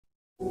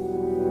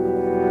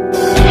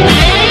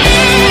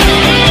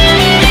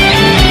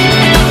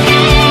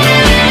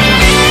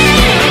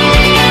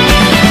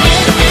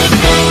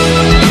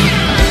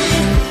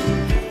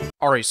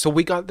Alright, so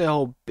we got the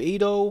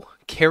Albedo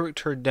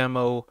character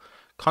demo,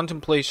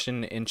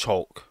 Contemplation, and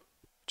Chalk.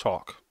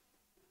 Chalk.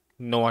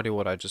 No idea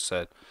what I just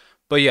said.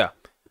 But yeah,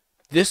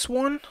 this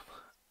one,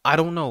 I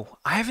don't know.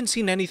 I haven't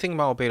seen anything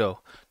about Albedo.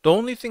 The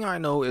only thing I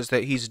know is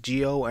that he's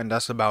Geo, and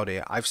that's about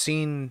it. I've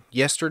seen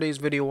yesterday's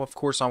video, of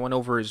course. I went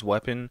over his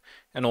weapon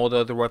and all the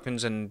other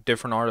weapons and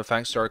different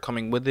artifacts that are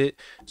coming with it.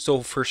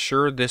 So for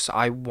sure,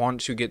 I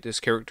want to get this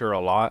character a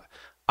lot.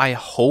 I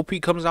hope he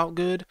comes out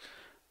good.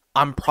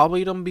 I'm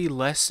probably going to be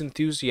less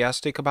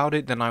enthusiastic about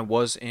it than I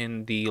was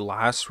in the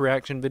last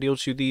reaction video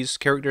to these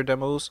character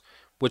demos,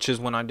 which is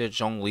when I did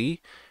Zhongli.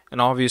 And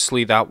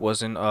obviously that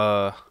wasn't,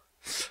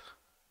 it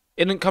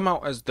didn't come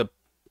out as the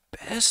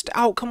best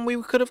outcome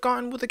we could have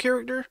gotten with the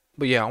character.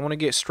 But yeah, I want to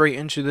get straight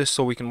into this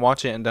so we can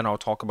watch it and then I'll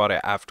talk about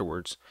it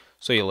afterwards.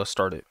 So yeah, let's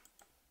start it.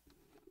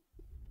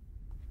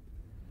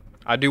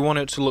 I do want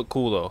it to look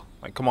cool though.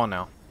 Like, come on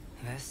now.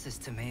 This is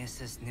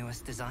Timaeus'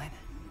 newest design.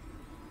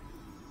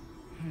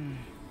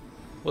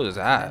 What is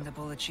that?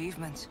 Commendable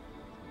achievement.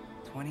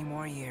 20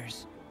 more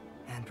years.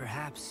 And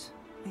perhaps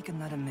we can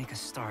let him make a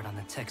start on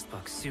the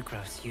textbook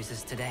Sucrose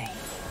uses today.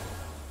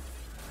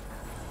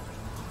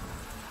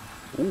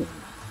 Ooh.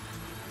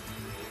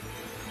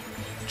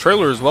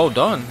 Trailer is well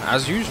done,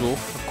 as usual,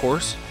 of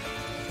course.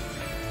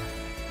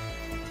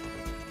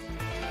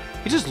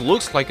 He just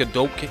looks like a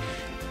dope kid.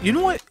 You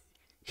know what?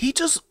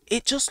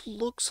 It just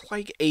looks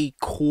like a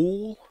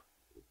cooler,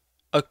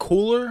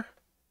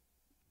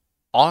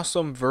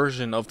 awesome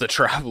version of the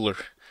Traveler.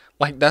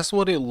 Like, that's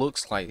what it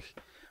looks like.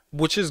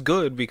 Which is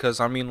good, because,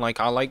 I mean,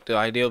 like, I like the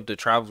idea of the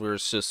Traveler.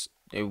 It's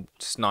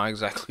not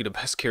exactly the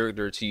best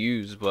character to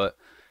use, but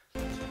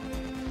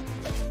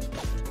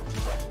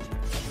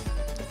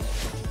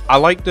I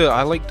like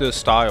the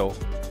style.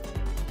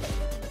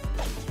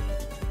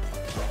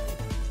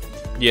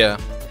 Yeah.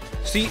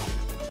 See,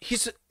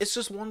 it's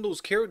just one of those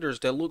characters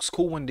that looks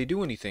cool when they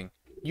do anything.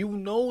 You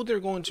know they're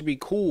going to be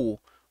cool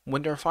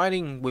when they're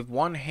fighting with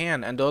one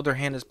hand and the other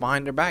hand is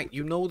behind their back.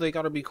 You know they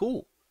gotta be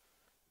cool.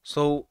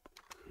 So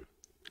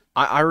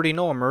I already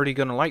know I'm already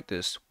gonna like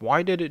this.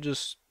 Why did it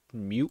just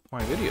mute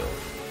my video?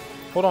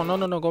 Hold on,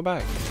 no, go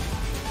back.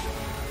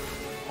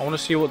 I want to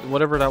see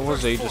whatever that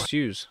was they just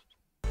used.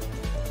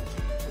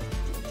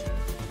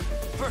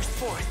 Burst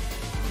forth.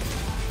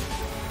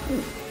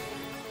 Ooh.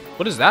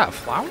 What is that? A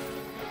flower?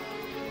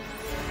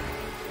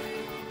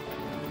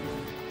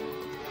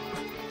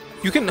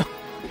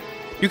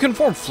 You can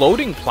form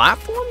floating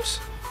platforms?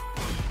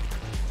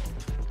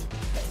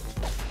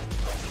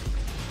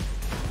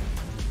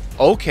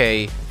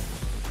 Okay.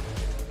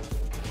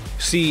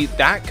 See,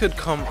 that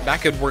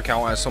could work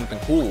out as something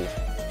cool.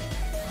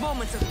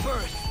 Moments of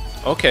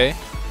birth. Okay.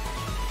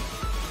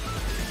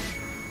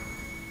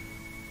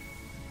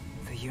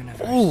 The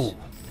universe. Ooh.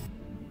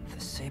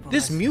 The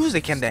This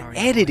music and the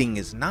editing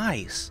is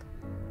nice.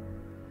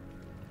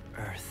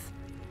 Earth.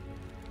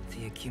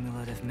 The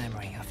accumulative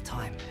memory of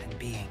time and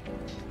being.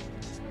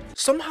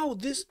 Somehow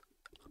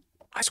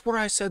I swear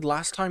I said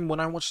last time when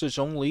I watched the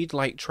Zhongli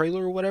like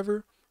trailer or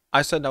whatever,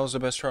 I said that was the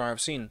best trailer I've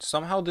seen.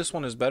 Somehow this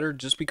one is better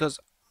just because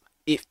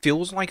it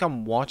feels like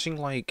I'm watching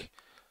like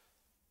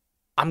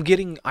I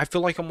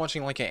feel like I'm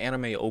watching like an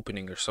anime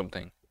opening or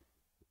something.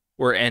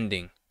 Or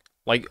ending.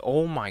 Like,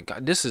 oh my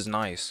god, this is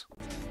nice.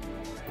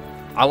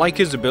 I like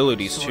his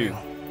abilities too.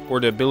 Or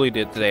the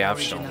ability that they have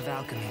shown. Of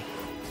alchemy,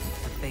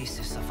 the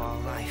basis of all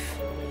life.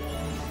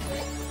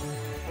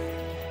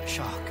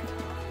 Shock.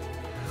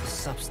 The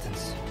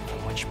substance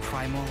from which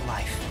primal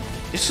life.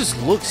 This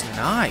just looks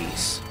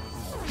nice.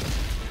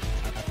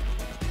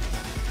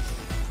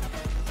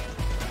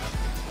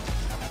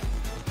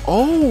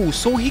 Oh,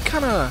 so he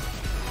kind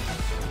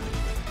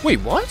of... Wait,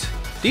 what?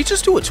 Did he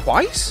just do it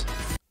twice?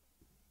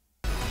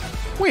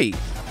 Wait.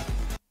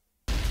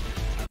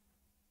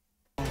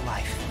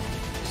 Life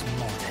is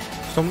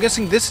molded. So I'm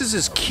guessing this is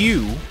his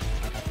Q.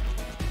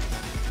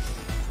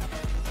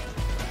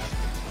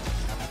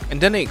 And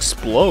then it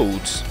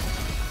explodes.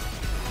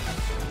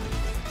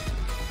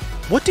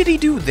 What did he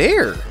do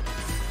there?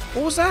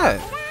 What was that?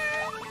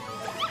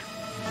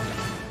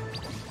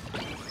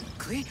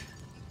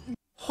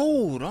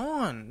 Hold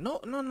on. No.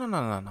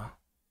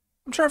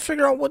 I'm trying to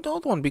figure out what the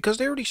other one, because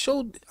they already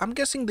showed. I'm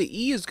guessing the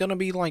E is gonna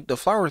be like the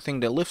flower thing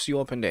that lifts you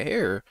up in the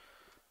air.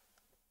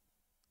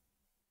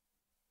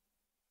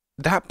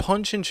 That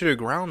punch into the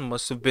ground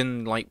must have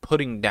been like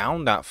putting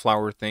down that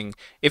flower thing.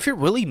 If it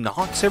really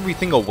knocks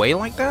everything away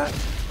like that.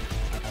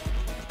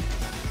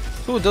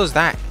 So it does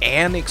that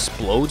and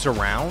explodes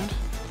around.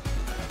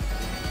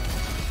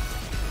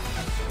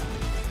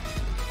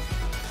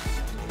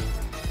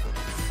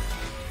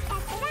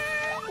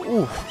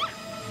 Ooh.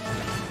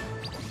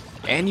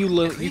 And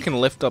you can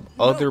lift up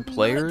other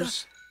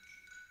players.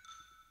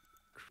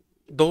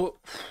 Those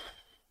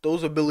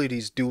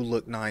abilities do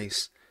look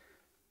nice.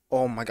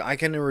 Oh my god, I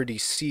can already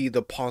see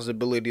the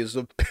possibilities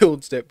of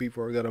builds that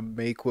people are gonna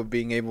make with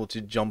being able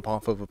to jump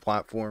off of a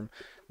platform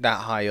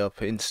that high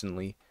up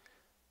instantly.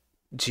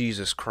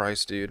 Jesus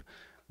Christ, dude.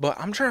 But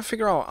I'm trying to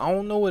figure out. I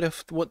don't know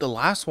what the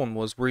last one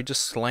was, where he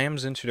just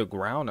slams into the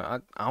ground.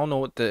 I don't know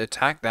what the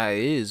attack that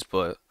is,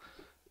 but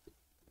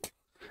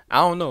I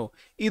don't know.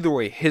 Either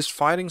way, his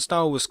fighting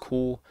style was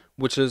cool,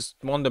 which is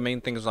one of the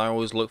main things I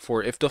always look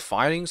for. If the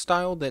fighting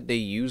style that they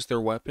use their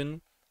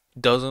weapon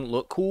doesn't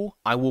look cool,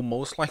 I will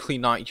most likely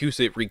not use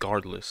it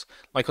regardless.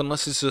 Like,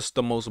 unless it's just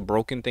the most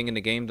broken thing in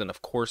the game, then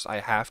of course I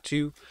have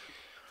to,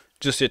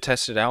 just to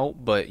test it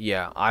out. But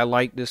yeah, I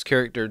like this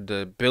character.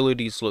 The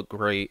abilities look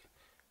great.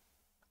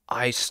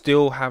 I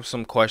still have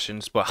some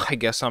questions, but I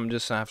guess I'm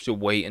just gonna have to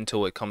wait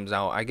until it comes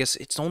out. I guess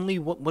it's only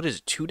what is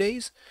it, 2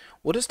 days?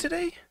 What is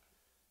today?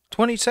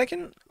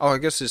 22nd? Oh, I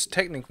guess it's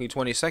technically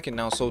 22nd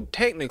now, so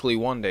technically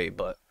one day,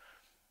 but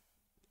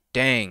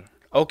dang.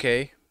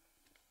 Okay.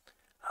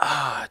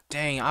 Ah,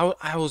 dang.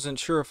 I wasn't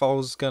sure if I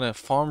was gonna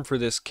farm for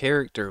this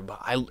character, but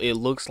it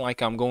looks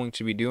like I'm going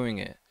to be doing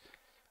it.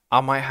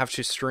 I might have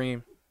to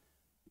stream.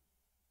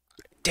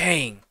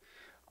 Dang.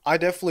 I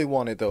definitely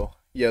want it though.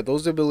 Yeah,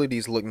 those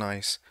abilities look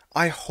nice.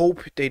 I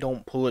hope they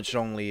don't pull it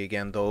Zhongli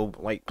again though.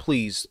 Like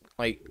please,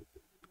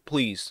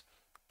 please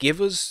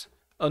give us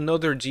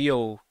another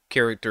Geo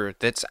character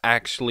that's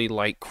actually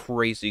like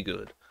crazy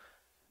good.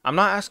 I'm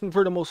not asking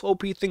for the most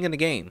OP thing in the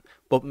game,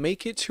 but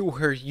make it to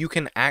where you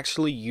can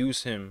actually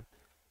use him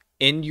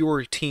in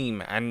your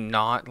team and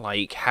not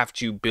like have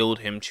to build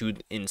him to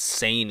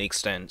insane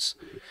extents.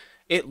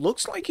 It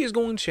looks like he's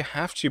going to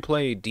have to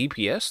play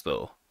DPS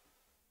though.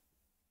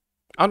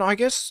 I don't know, I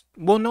guess,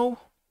 well, no.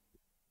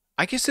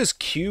 I guess his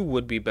Q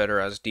would be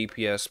better as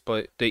DPS,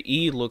 but the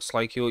E looks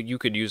like you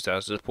could use that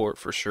as support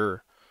for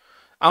sure.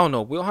 I don't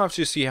know. We'll have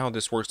to see how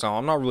this works out.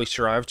 I'm not really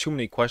sure. I have too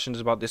many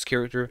questions about this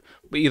character.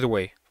 But either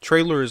way,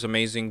 trailer is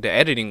amazing. The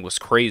editing was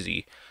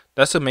crazy.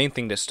 That's the main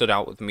thing that stood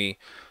out with me.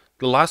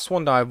 The last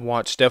one that I've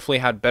watched definitely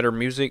had better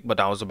music, but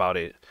that was about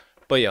it.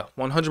 But yeah,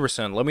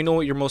 100%. Let me know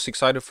what you're most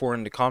excited for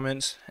in the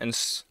comments. And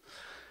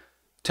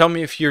tell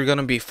me if you're going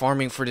to be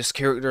farming for this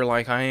character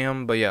like I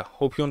am. But yeah,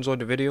 hope you enjoyed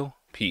the video.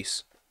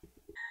 Peace.